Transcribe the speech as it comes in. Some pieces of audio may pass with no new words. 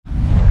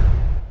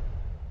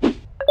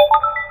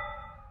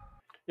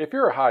If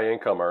you're a high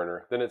income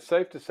earner, then it's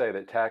safe to say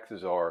that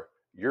taxes are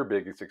your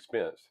biggest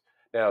expense.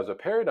 Now, as a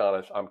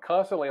periodontist, I'm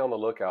constantly on the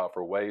lookout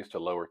for ways to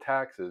lower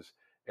taxes,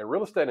 and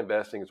real estate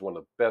investing is one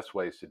of the best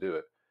ways to do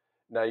it.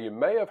 Now, you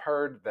may have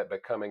heard that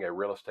becoming a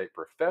real estate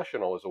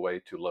professional is a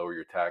way to lower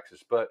your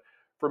taxes, but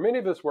for many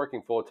of us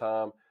working full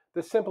time,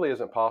 this simply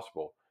isn't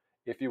possible.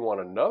 If you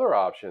want another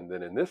option,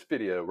 then in this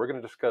video, we're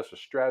going to discuss a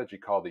strategy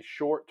called the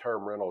short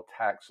term rental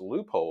tax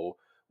loophole,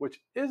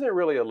 which isn't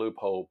really a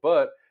loophole,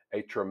 but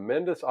a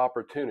tremendous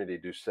opportunity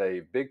to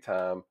save big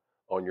time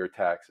on your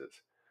taxes.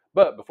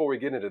 But before we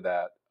get into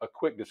that, a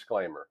quick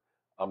disclaimer.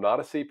 I'm not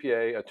a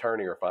CPA,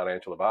 attorney, or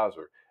financial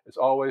advisor. It's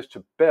always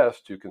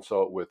best to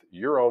consult with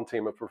your own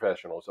team of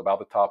professionals about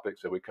the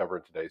topics that we cover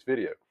in today's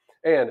video.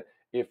 And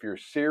if you're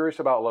serious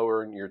about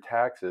lowering your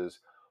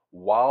taxes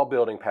while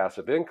building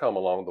passive income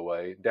along the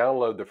way,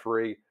 download the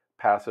free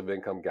passive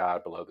income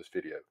guide below this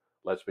video.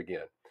 Let's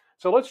begin.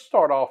 So let's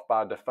start off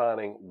by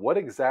defining what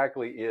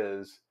exactly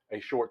is a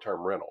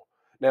short-term rental.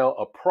 Now,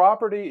 a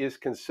property is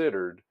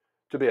considered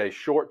to be a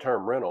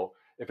short-term rental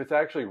if it's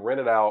actually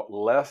rented out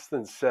less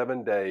than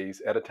 7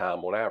 days at a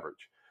time on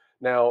average.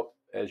 Now,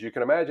 as you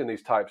can imagine,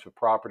 these types of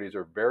properties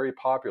are very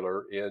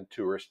popular in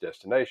tourist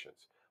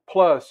destinations.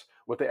 Plus,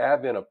 with the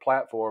advent of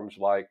platforms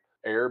like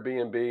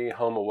Airbnb,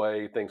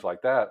 HomeAway, things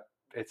like that,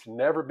 it's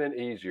never been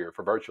easier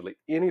for virtually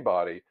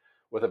anybody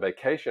with a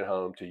vacation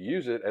home to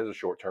use it as a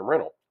short-term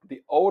rental.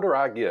 The older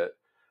I get,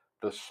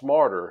 the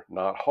smarter,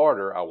 not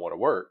harder, I want to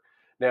work.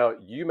 Now,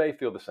 you may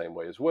feel the same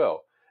way as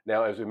well.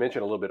 Now, as we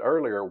mentioned a little bit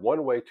earlier,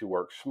 one way to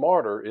work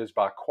smarter is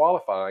by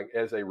qualifying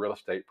as a real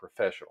estate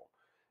professional.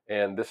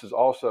 And this is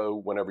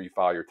also, whenever you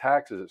file your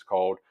taxes, it's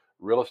called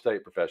real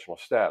estate professional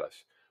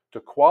status. To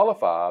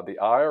qualify, the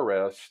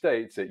IRS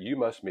states that you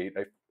must meet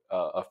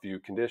a few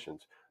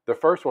conditions. The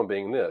first one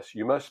being this: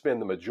 you must spend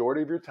the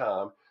majority of your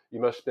time, you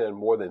must spend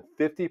more than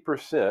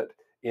 50%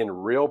 in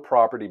real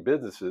property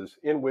businesses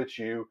in which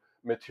you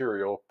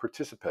material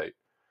participate.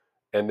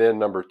 And then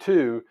number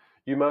two,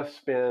 you must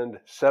spend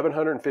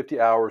 750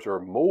 hours or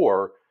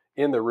more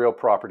in the real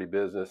property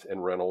business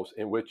and rentals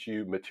in which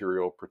you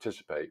material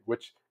participate,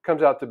 which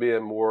comes out to be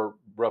more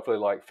roughly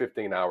like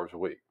 15 hours a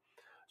week.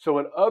 So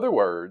in other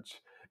words,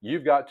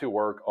 you've got to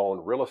work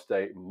on real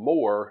estate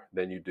more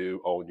than you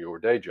do on your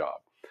day job.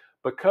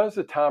 Because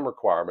the time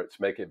requirements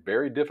make it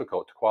very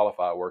difficult to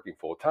qualify working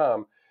full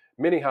time,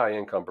 many high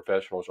income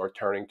professionals are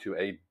turning to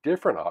a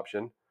different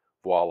option.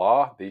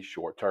 Voila, the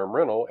short term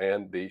rental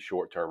and the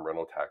short term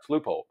rental tax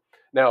loophole.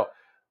 Now,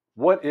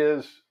 what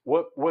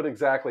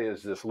exactly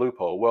is this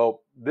loophole?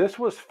 Well, this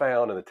was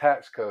found in the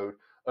tax code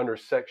under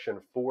section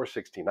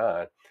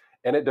 469,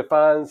 and it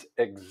defines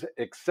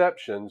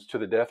exceptions to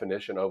the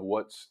definition of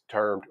what's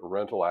termed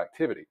rental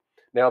activity.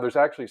 Now, there's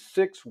actually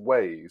six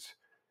ways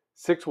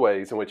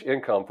in which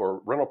income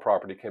for rental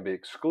property can be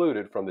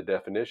excluded from the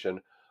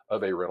definition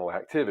of a rental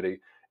activity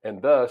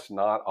and thus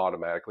not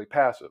automatically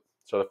passive.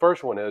 So the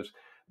first one is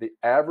the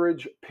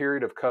average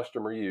period of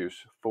customer use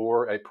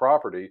for a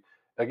property,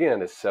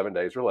 again, is 7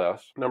 days or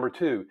less. Number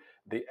two,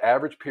 the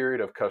average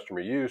period of customer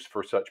use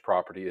for such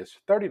property is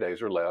 30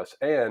 days or less,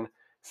 and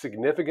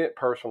significant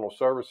personal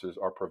services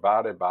are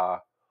provided by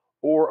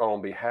or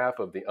on behalf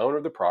of the owner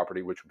of the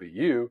property, which would be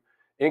you,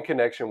 in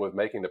connection with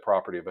making the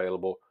property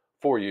available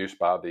for use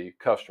by the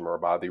customer or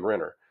by the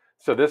renter.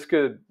 So this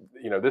could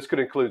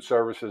include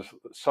services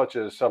such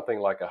as something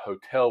like a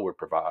hotel would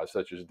provide,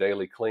 such as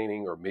daily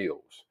cleaning or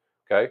meals.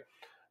 Okay.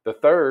 The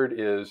third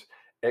is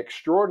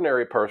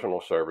extraordinary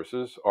personal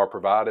services are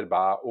provided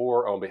by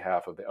or on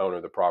behalf of the owner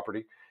of the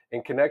property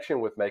in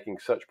connection with making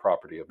such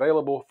property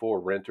available for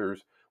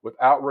renters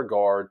without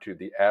regard to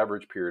the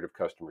average period of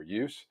customer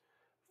use.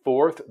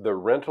 Fourth, the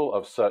rental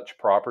of such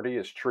property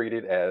is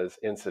treated as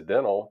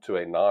incidental to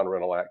a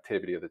non-rental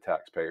activity of the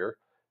taxpayer.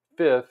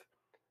 Fifth,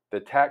 the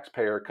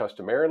taxpayer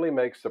customarily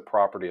makes the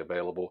property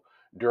available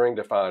during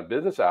defined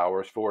business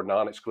hours for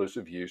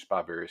non-exclusive use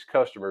by various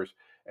customers.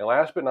 And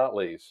last but not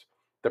least,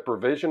 the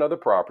provision of the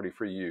property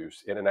for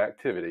use in an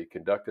activity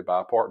conducted by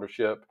a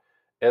partnership,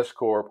 S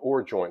corp,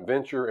 or joint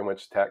venture in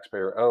which the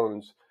taxpayer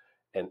owns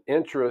an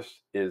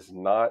interest is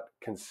not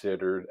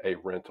considered a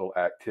rental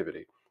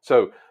activity.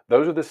 So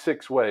those are the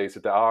six ways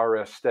that the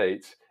IRS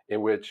states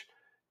in which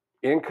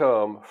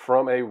income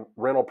from a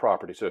rental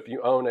property. So if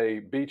you own a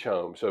beach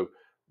home, so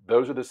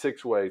those are the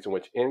six ways in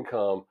which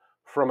income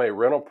from a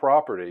rental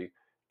property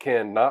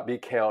cannot be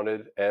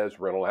counted as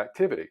rental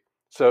activity.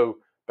 So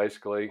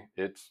basically,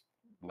 it's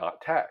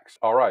not taxed.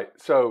 All right.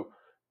 So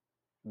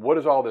what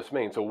does all this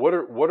mean? So what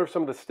are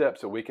some of the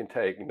steps that we can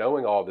take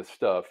knowing all this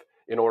stuff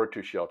in order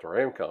to shelter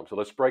our income? So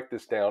let's break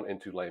this down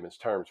into layman's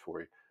terms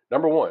for you.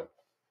 Number one,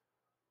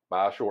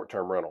 buy a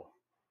short-term rental.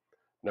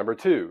 Number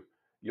two,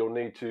 you'll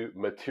need to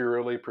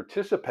materially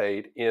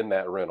participate in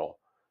that rental.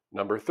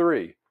 Number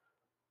three,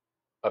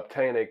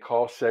 obtain a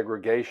cost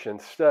segregation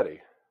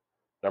study.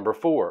 Number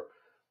four,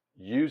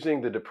 using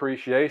the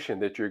depreciation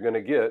that you're going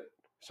to get.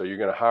 So you're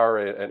going to hire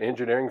an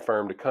engineering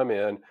firm to come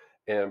in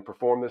and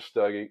perform this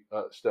study,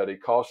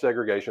 cost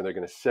segregation. They're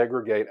going to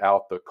segregate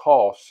out the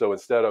costs. So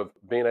instead of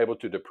being able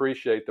to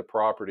depreciate the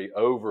property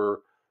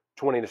over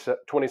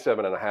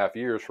 27 and a half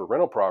years for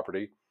rental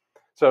property,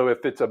 so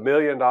if it's $1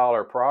 million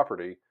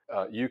property,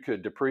 you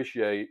could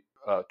depreciate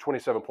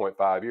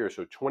 27.5 years.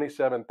 So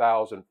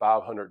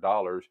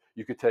 $27,500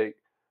 you could take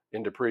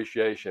in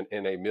depreciation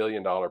in a $1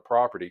 million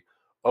property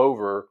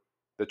over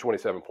the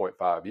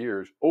 27.5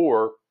 years,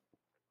 or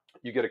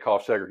you get a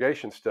cost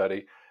segregation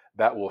study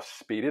that will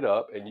speed it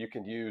up, and you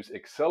can use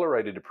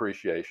accelerated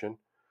depreciation.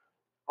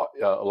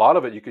 A lot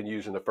of it you can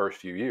use in the first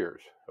few years.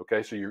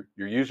 Okay, so you're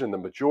using the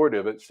majority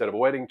of it. Instead of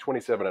waiting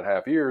 27 and a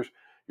half years,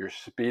 you're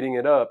speeding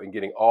it up and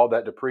getting all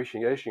that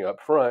depreciation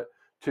up front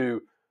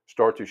to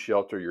start to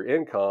shelter your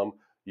income.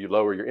 You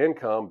lower your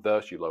income,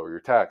 thus you lower your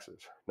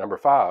taxes. Number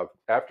 5,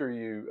 after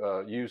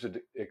you use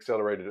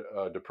accelerated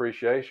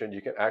depreciation,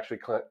 you can actually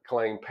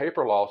claim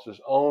paper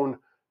losses on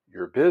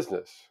your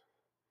business.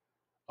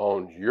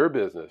 You're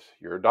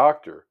a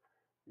doctor,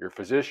 you're a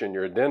physician,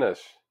 you're a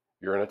dentist,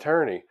 you're an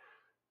attorney.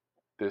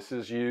 This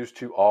is used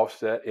to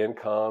offset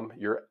income,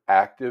 your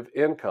active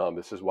income.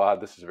 This is why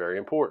this is very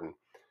important.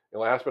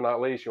 And last but not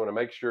least, you want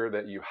to make sure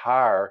that you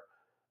hire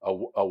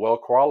a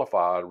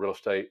well-qualified real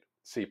estate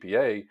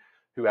CPA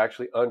who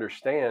actually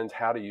understands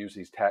how to use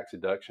these tax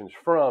deductions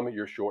from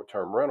your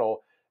short-term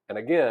rental, and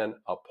again,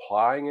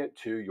 applying it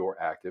to your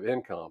active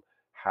income.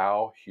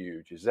 How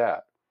huge is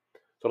that?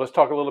 So let's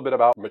talk a little bit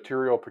about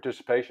material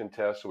participation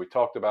tests. So we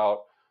talked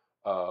about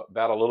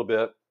that a little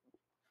bit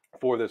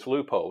for this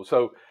loophole.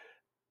 So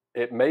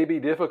it may be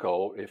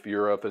difficult if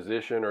you're a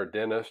physician or a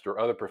dentist or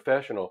other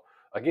professional,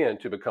 again,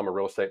 to become a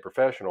real estate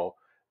professional,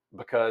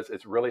 because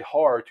it's really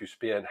hard to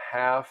spend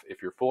half,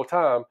 if you're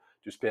full-time,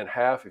 to spend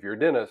half, if you're a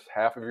dentist,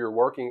 half of your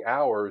working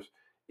hours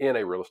in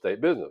a real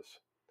estate business.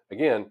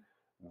 Again,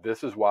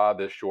 this is why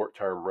this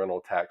short-term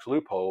rental tax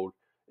loophole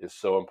is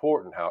so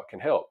important, how it can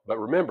help. But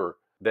remember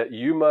that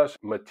you must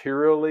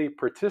materially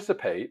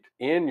participate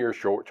in your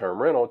short-term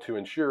rental to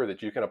ensure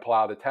that you can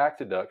apply the tax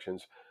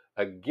deductions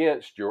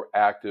against your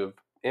active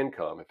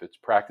income, if it's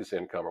practice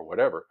income or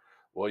whatever.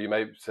 Well, you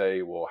may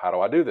say, well, how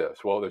do I do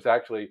this? Well, there's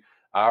actually,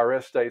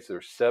 IRS states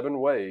there's 7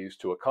 ways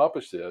to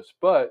accomplish this,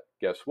 but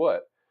guess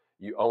what?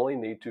 You only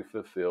need to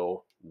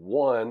fulfill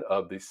one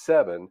of the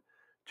 7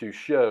 to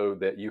show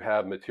that you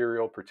have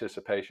material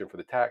participation for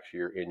the tax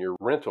year in your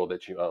rental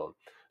that you own.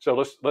 So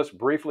let's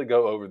briefly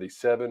go over the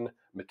 7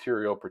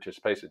 material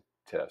participation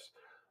tests.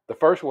 The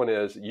first one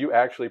is you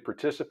actually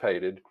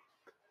participated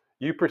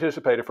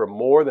for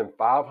more than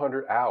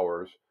 500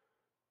 hours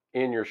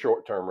in your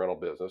short-term rental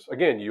business.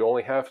 Again, you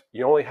only have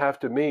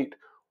to meet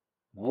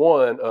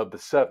one of the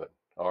 7.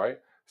 All right.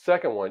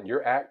 Second one,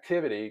 your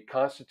activity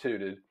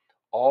constituted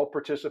all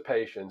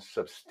participation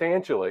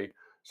substantially.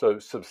 So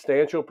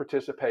substantial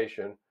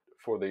participation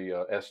for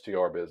the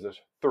STR business.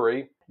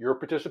 3, your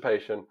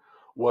participation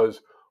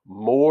was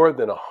more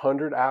than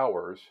 100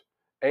 hours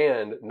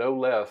and no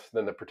less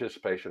than the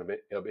participation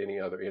of any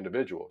other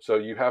individual. So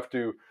you have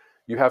to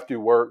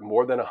work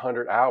more than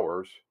 100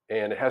 hours,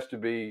 and it has to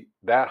be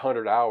that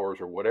 100 hours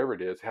or whatever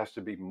it is, has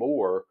to be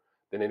more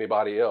than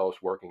anybody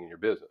else working in your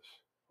business.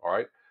 All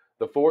right.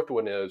 The fourth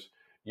one is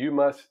you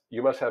must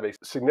have a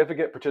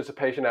significant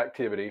participation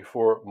activity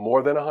for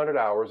more than 100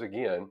 hours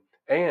again,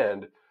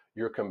 and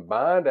your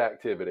combined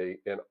activity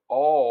in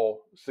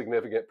all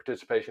significant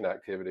participation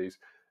activities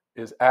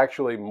is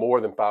actually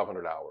more than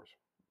 500 hours.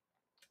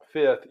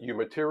 Fifth, you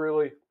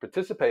materially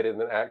participated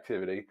in an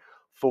activity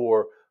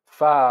for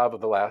 5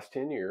 of the last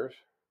 10 years.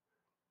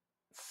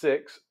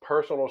 6,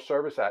 personal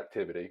service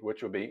activity,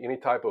 which would be any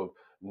type of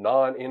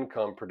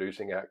non-income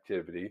producing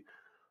activity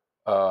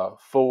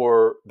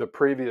for the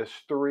previous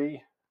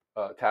 3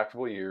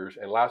 taxable years.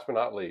 And last but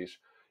not least,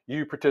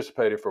 you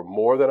participated for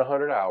more than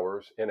 100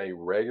 hours in a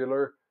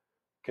regular,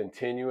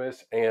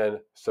 continuous, and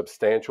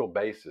substantial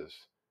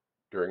basis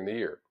during the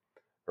year.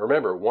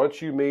 Remember,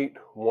 once you meet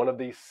one of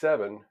these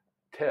 7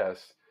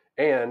 tests,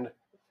 and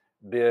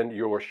then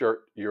your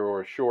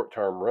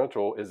short-term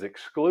rental is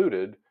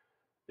excluded,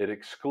 it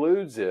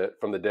excludes it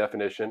from the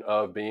definition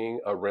of being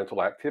a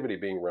rental activity,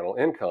 being rental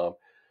income.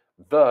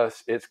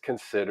 Thus, it's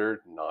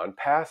considered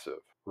non-passive.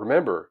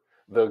 Remember,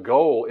 the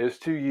goal is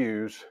to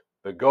use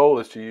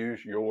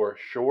your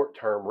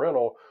short-term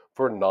rental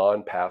for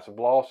non-passive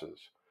losses.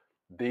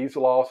 These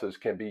losses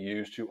can be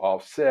used to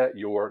offset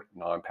your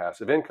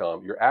non-passive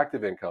income, your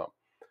active income.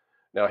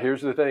 Now,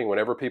 here's the thing.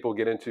 Whenever people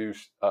get into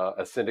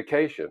a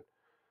syndication,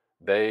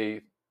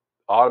 they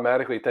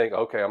automatically think,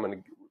 okay, I'm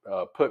going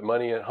to put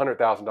money in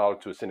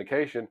 $100,000 to a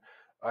syndication.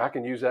 I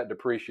can use that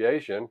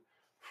depreciation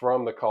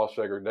from the cost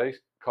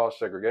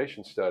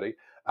segregation study.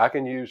 I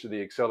can use the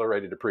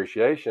accelerated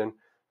depreciation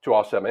to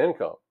offset my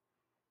income.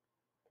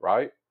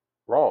 Right?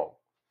 Wrong.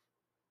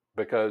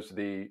 Because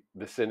the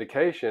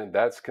syndication,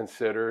 that's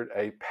considered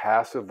a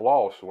passive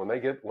loss. When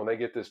they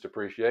get this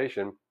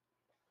depreciation,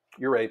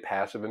 you're a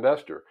passive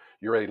investor.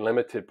 You're a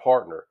limited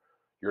partner.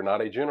 You're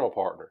not a general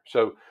partner.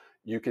 So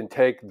you can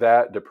take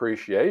that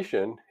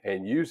depreciation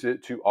and use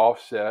it to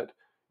offset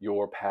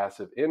your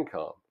passive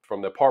income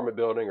from the apartment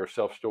building or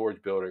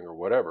self-storage building or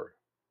whatever.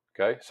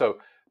 Okay, so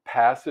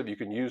passive, you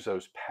can use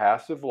those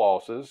passive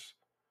losses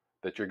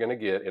that you're going to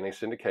get in a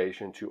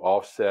syndication to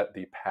offset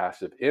the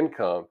passive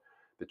income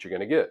that you're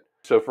going to get.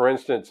 So for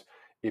instance,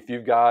 if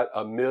you've got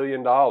 $1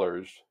 million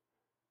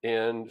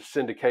in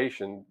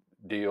syndication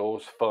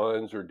deals,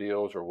 funds or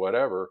deals or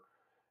whatever,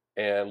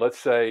 and let's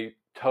say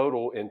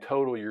in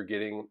total you're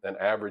getting an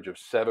average of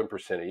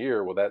 7% a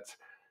year, well, that's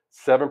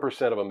 7%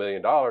 of $1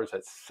 million,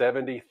 that's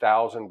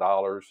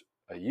 $70,000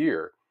 a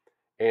year.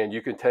 And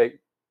you can take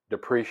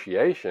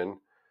depreciation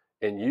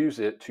and use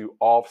it to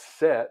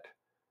offset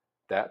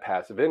that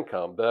passive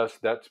income. Thus,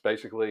 that's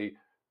basically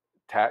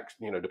tax,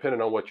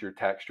 depending on what your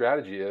tax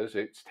strategy is,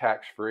 it's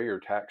tax free or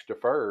tax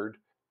deferred.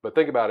 But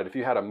think about it, if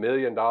you had $1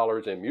 million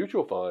in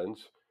mutual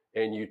funds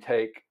and you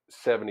take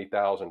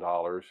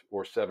 $70,000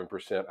 or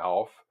 7%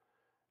 off,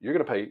 you're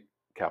going to pay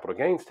capital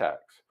gains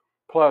tax.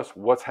 Plus,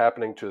 what's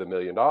happening to the $1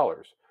 million?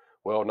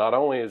 Well, not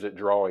only is it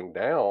drawing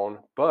down,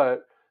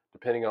 but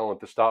depending on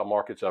if the stock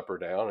market's up or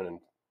down,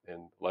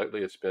 and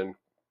lately it's been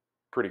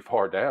pretty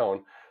far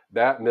down,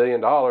 that $1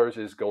 million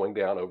is going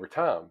down over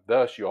time.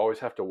 Thus, you always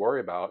have to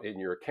worry about in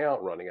your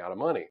account running out of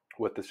money.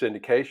 With the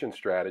syndication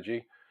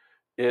strategy,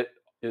 it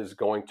is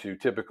going to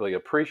typically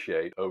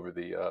appreciate over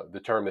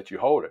the term that you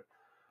hold it.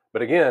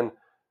 But again,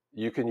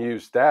 you can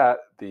use the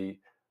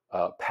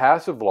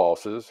passive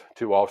losses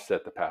to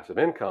offset the passive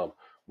income.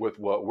 With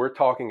what we're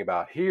talking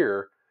about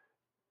here,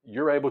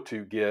 you're able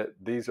to get,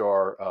 these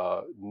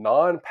are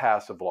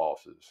non-passive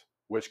losses,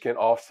 which can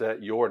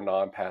offset your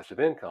non-passive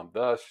income,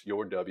 thus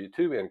your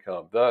W-2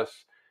 income.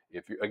 Thus,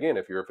 if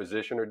you're a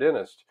physician or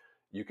dentist,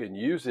 you can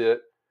use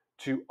it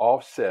to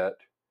offset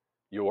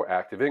your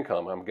active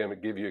income. I'm going to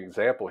give you an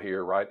example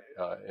here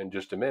in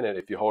just a minute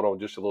if you hold on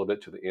just a little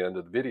bit to the end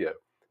of the video.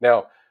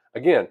 Now,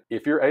 again,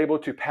 if you're able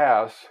to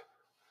pass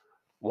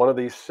one of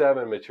these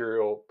 7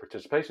 material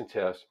participation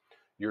tests,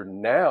 you're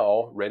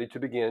now ready to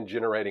begin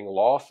generating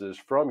losses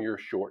from your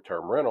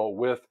short-term rental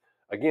with,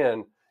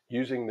 again,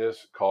 using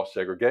this cost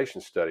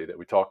segregation study that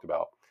we talked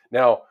about.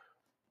 Now,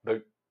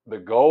 the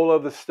goal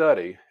of the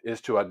study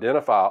is to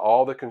identify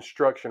all the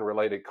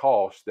construction-related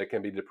costs that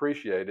can be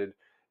depreciated,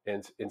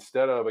 and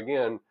instead of,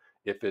 again,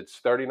 if it's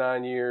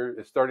 39 years,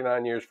 it's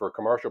 39 years for a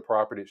commercial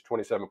property, it's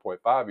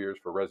 27.5 years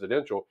for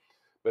residential,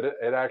 but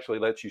it actually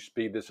lets you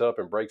speed this up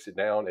and breaks it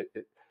down.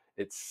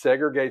 It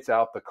segregates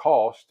out the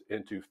cost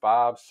into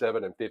 5,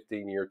 7, and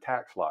 15-year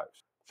tax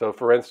lives. So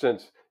for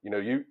instance, the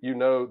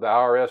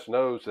IRS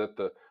knows that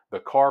the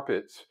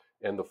carpets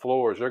and the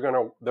floors, they're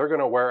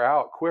gonna wear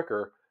out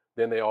quicker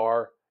than they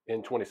are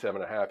in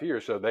 27.5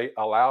 years. So they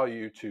allow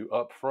you to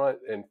upfront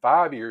in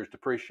 5 years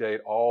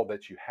depreciate all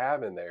that you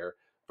have in there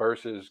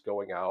versus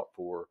going out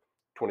for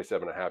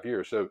 27.5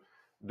 years. So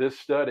this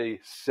study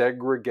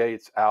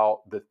segregates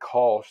out the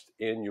cost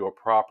in your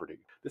property.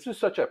 This is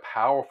such a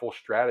powerful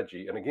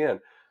strategy. And again,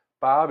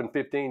 5 and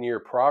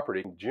 15-year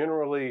property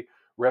generally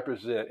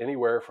represent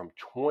anywhere from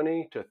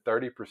 20 to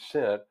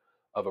 30%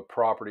 of a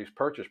property's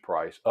purchase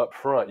price up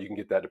front. You can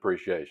get that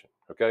depreciation.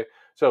 Okay,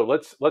 so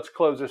let's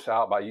close this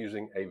out by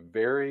using a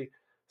very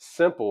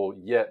simple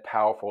yet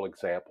powerful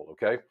example.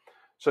 Okay,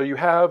 so you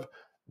have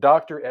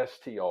Dr.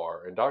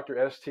 STR, and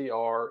Dr.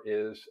 STR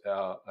is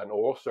an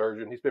oral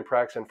surgeon. He's been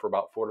practicing for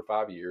about 4 to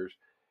 5 years,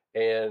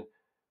 and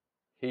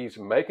he's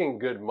making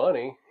good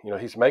money.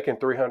 He's making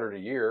 $300 a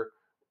year,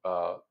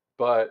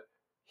 but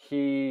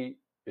he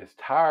is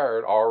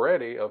tired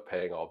already of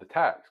paying all the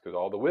tax because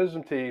all the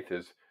wisdom teeth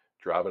is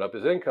driving up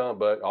his income,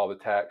 but all the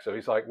tax. So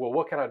he's like, well,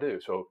 what can I do?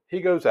 So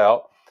he goes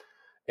out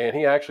and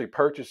he actually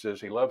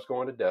purchases. He loves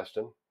going to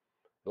Destin.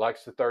 He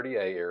likes the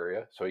 30A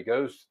area. So he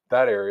goes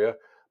that area,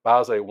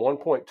 buys a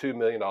 $1.2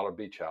 million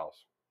beach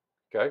house.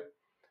 Okay.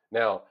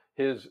 Now,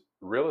 his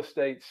real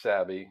estate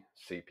savvy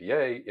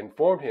CPA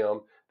informed him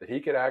that he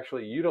could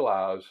actually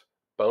utilize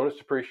bonus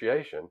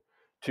depreciation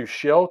to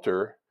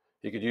shelter.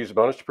 He could use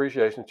bonus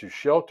depreciation to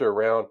shelter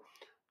around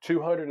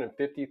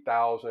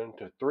 $250,000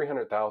 to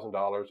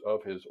 $300,000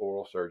 of his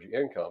oral surgery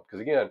income.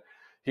 Because again,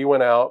 he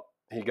went out,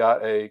 he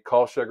got a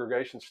cost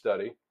segregation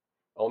study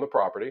on the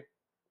property.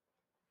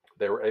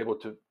 They were able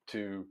to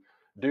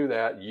do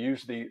that,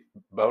 use the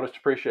bonus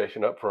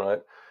depreciation up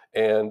front,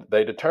 and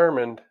they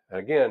determined, and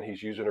again,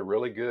 he's using a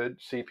really good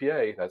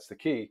CPA, that's the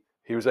key.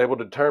 He was able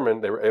to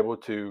determine they were able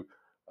to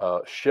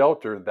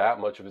shelter that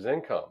much of his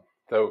income.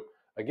 So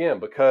again,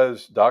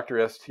 because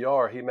Dr.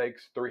 STR, he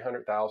makes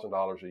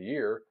 $300,000 a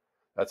year,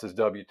 that's his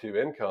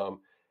W-2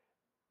 income.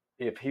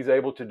 If he's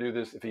able to do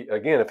this,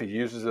 if he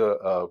uses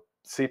a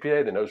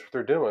CPA that knows what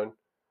they're doing,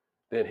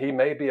 then he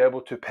may be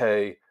able to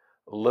pay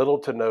little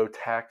to no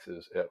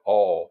taxes at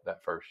all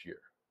that first year.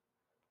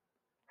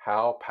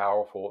 How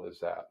powerful is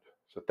that?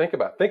 So think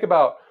about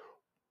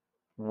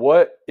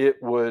what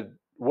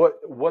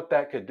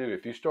that could do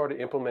if you started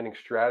implementing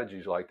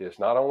strategies like this,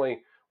 not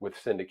only with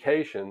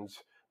syndications,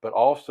 but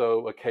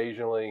also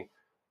occasionally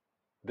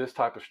this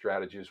type of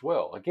strategy as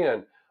well.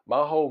 Again,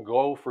 my whole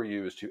goal for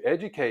you is to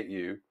educate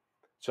you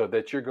so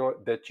that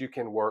you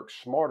can work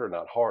smarter,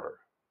 not harder.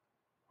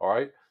 All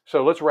right.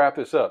 So let's wrap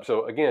this up.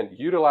 So again,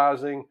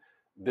 utilizing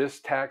this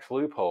tax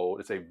loophole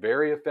is a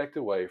very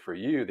effective way for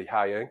you, the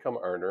high income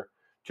earner,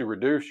 to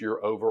reduce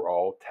your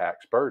overall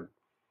tax burden.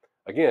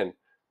 Again,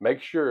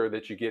 make sure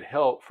that you get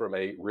help from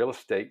a real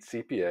estate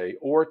CPA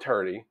or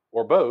attorney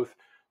or both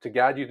to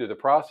guide you through the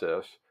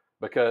process,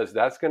 because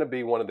that's going to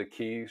be one of the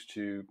keys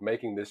to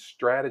making this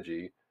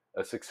strategy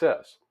a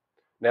success.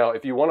 Now,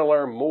 if you want to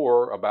learn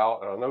more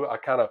about, I know I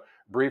kind of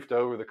briefed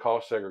over the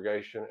cost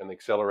segregation and the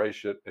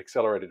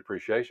accelerated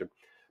depreciation,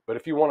 but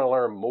if you want to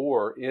learn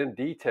more in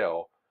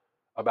detail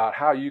about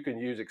how you can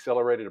use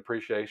accelerated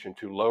depreciation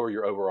to lower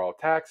your overall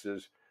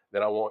taxes,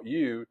 then I want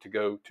you to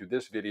go to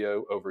this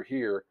video over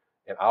here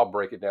and I'll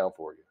break it down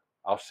for you.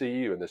 I'll see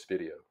you in this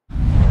video.